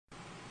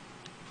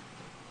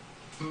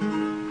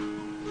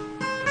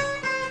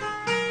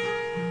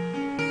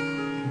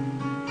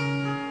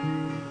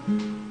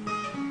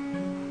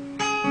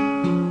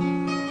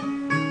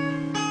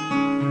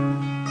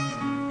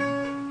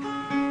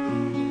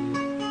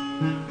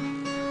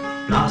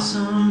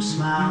Blossom,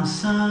 smile,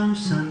 some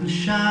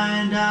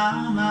sunshine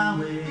down my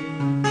way.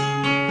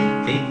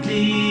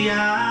 Lately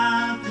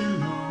I've been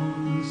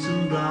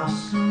lonesome,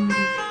 blossom.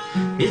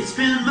 It's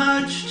been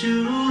much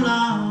too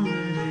long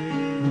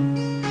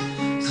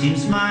today.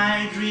 Seems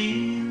my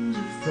dreams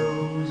are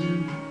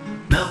frozen,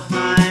 melt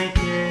my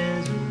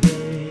cares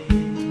away.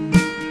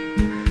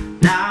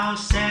 Now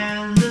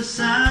send the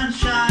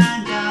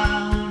sunshine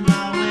down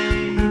my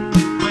way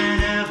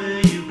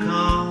whenever you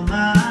call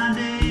my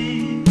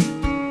name.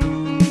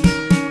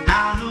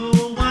 I know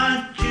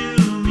what you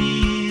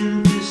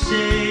mean to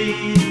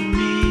say to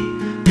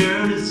me,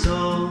 girl, it's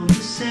all the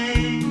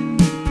same.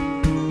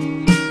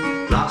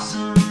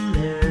 Blossom,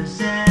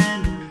 there's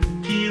an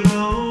empty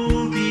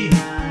road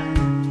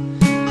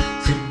behind,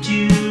 sit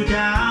you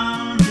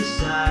down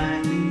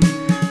beside me.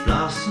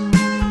 Blossom,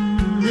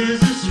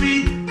 there's a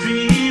sweet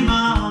dream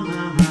on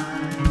my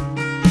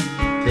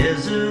mind.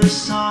 There's a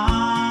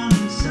song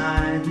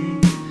inside me,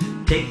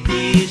 take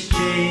these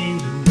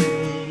chains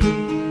away.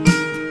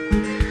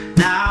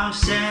 Now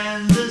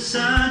send the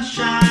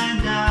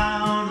sunshine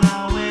down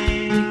my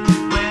way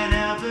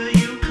whenever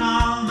you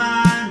call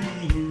my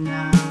name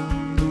now.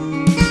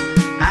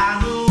 I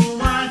know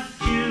what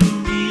you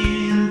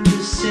mean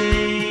to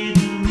say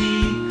to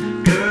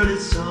me, girl,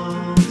 it's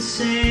all the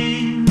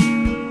same.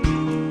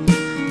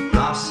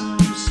 Blossom,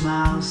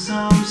 smile,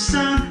 some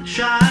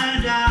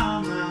sunshine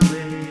down my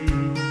way.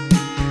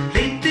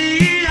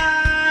 Lately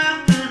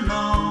I've been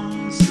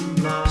lonesome,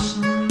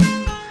 blossom.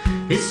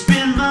 It's